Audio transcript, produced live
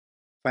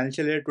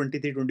Financial year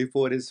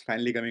 23-24 is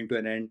finally coming to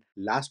an end.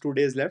 Last 2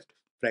 days left,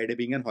 Friday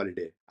being a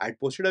holiday. I had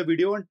posted a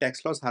video on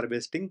tax loss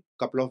harvesting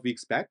couple of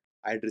weeks back.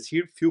 I had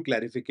received few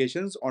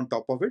clarifications on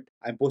top of it.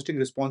 I'm posting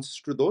responses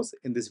to those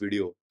in this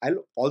video.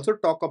 I'll also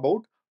talk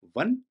about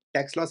one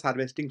tax loss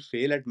harvesting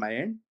fail at my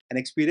end, an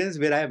experience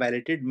where I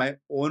violated my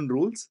own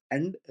rules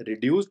and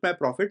reduced my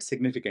profit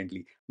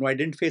significantly. No, I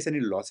didn't face any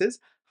losses.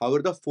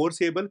 However, the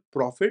foreseeable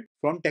profit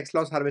from tax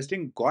loss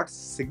harvesting got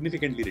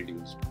significantly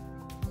reduced.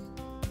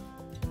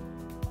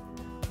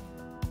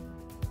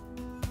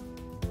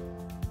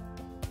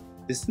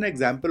 This is an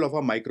example of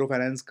a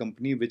microfinance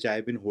company which I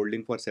have been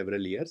holding for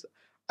several years.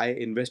 I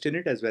invest in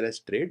it as well as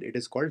trade. It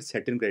is called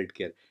Satin Credit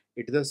Care.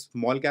 It is a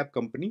small cap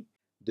company.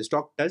 The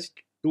stock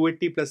touched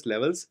 280 plus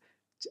levels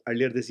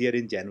earlier this year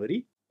in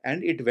January,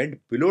 and it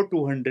went below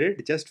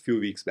 200 just few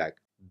weeks back.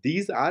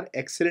 These are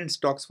excellent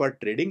stocks for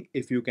trading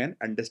if you can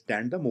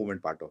understand the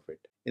movement part of it.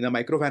 In the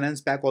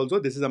microfinance pack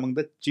also, this is among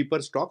the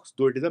cheaper stocks,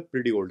 though it is a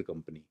pretty old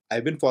company.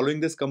 I've been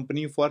following this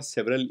company for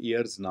several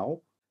years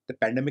now. The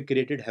pandemic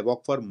created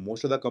havoc for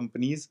most of the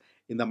companies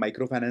in the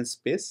microfinance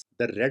space.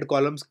 The red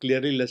columns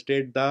clearly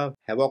illustrate the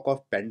havoc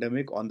of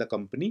pandemic on the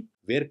company,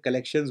 where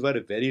collections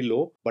were very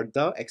low, but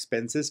the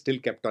expenses still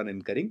kept on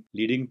incurring,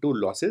 leading to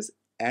losses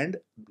and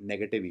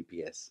negative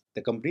EPS.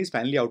 The company is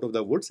finally out of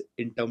the woods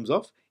in terms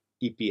of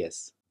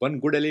EPS. One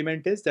good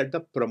element is that the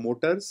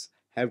promoters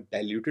have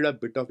diluted a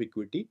bit of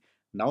equity.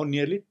 Now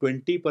nearly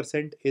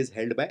 20% is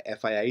held by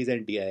FIIs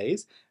and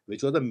DIIs,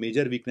 which was a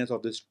major weakness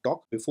of the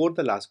stock before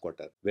the last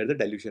quarter, where the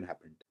dilution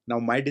happened. Now,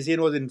 my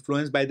decision was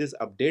influenced by this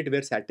update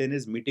where Saturn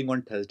is meeting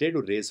on Thursday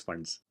to raise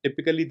funds.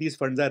 Typically, these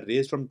funds are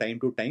raised from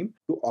time to time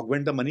to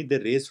augment the money they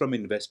raise from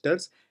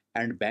investors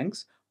and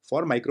banks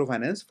for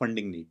microfinance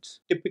funding needs.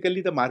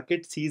 Typically, the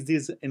market sees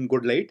these in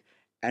good light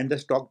and the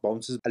stock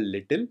bounces a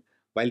little.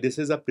 While this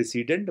is a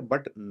precedent,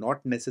 but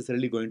not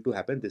necessarily going to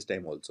happen this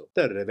time also.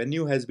 The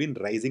revenue has been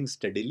rising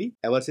steadily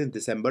ever since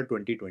December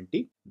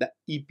 2020. The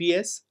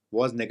EPS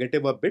was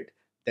negative a bit,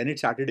 then it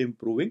started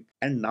improving,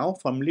 and now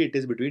firmly it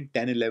is between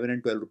 10, 11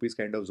 and 12 rupees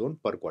kind of zone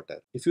per quarter.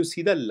 If you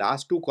see the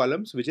last two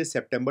columns, which is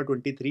September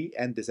 23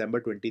 and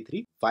December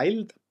 23,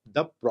 while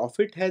the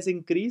profit has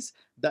increased,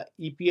 the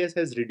EPS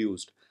has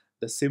reduced.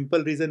 The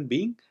simple reason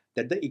being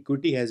that the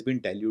equity has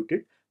been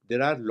diluted.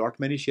 There are lot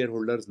many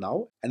shareholders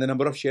now, and the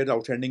number of shares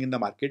outstanding in the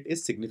market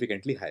is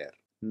significantly higher.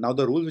 Now,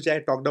 the rules which I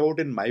talked about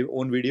in my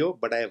own video,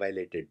 but I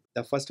violated.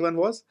 The first one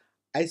was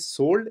I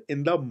sold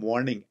in the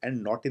morning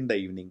and not in the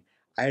evening.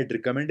 I had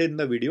recommended in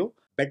the video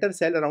better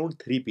sell around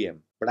 3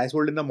 p.m. But I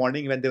sold in the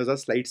morning when there was a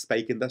slight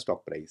spike in the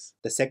stock price.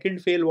 The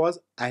second fail was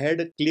I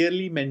had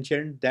clearly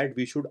mentioned that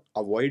we should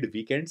avoid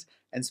weekends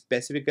and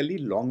specifically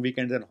long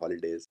weekends and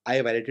holidays.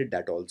 I violated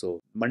that also.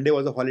 Monday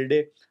was a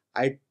holiday.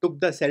 I took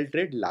the sell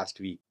trade last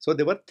week. So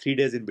there were 3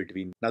 days in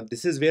between. Now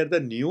this is where the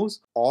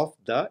news of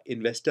the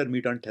investor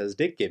meet on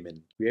Thursday came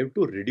in. We have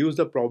to reduce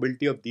the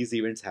probability of these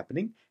events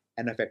happening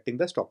and affecting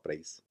the stock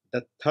price.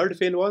 The third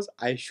fail was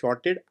I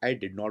shorted, I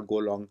did not go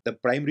long. The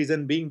prime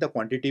reason being the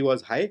quantity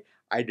was high.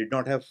 I did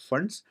not have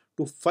funds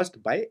to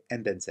first buy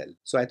and then sell.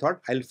 So I thought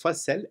I'll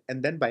first sell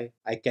and then buy.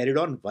 I carried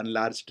on one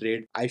large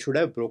trade. I should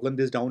have broken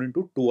this down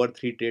into 2 or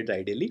 3 trades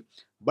ideally.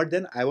 But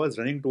then I was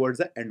running towards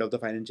the end of the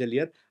financial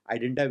year. I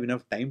didn't have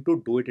enough time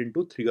to do it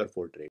into 3 or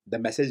 4 trades. The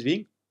message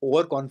being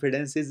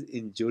overconfidence is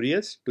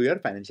injurious to your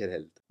financial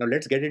health. Now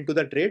let's get into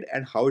the trade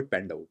and how it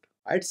panned out.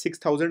 I had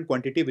 6,000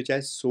 quantity which I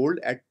sold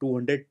at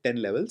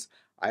 210 levels.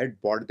 I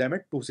had bought them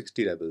at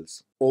 260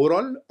 levels.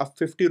 Overall, a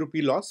 50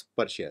 rupee loss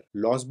per share.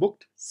 Loss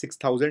booked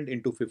 6,000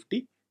 into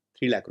 50,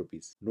 3 lakh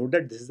rupees. Note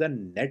that this is a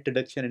net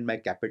reduction in my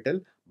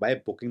capital by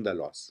booking the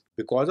loss.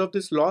 Because of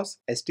this loss,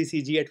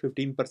 STCG at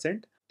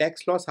 15%,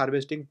 tax loss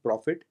harvesting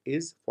profit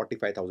is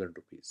 45,000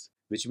 rupees,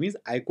 which means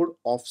I could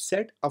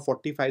offset a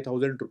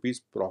 45,000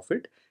 rupees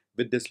profit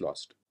with this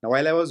loss. Now,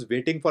 while I was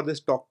waiting for this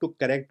stock to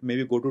correct,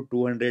 maybe go to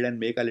 200 and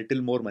make a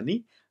little more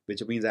money,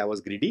 which means I was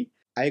greedy,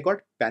 I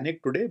got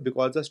panicked today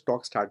because the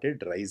stock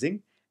started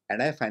rising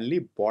and I finally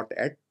bought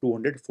at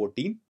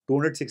 214.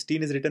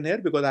 216 is written here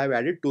because I have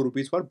added 2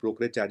 rupees for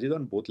brokerage charges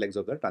on both legs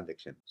of the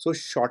transaction. So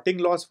shorting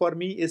loss for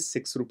me is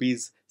 6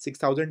 rupees,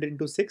 6,000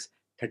 into 6,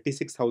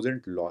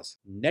 36,000 loss.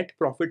 Net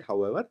profit,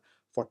 however,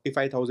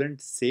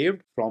 45,000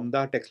 saved from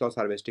the tax loss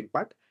harvesting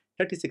part,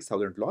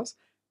 36,000 loss,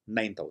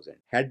 9,000.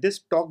 Had this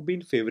stock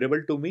been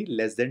favorable to me,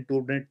 less than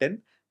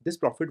 210, this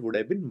profit would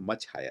have been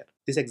much higher.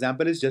 This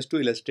example is just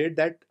to illustrate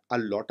that a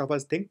lot of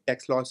us think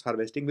tax loss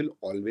harvesting will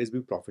always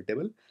be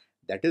profitable.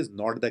 That is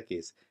not the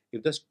case.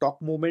 If the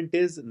stock movement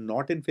is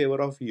not in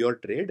favor of your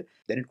trade,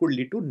 then it could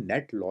lead to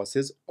net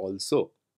losses also.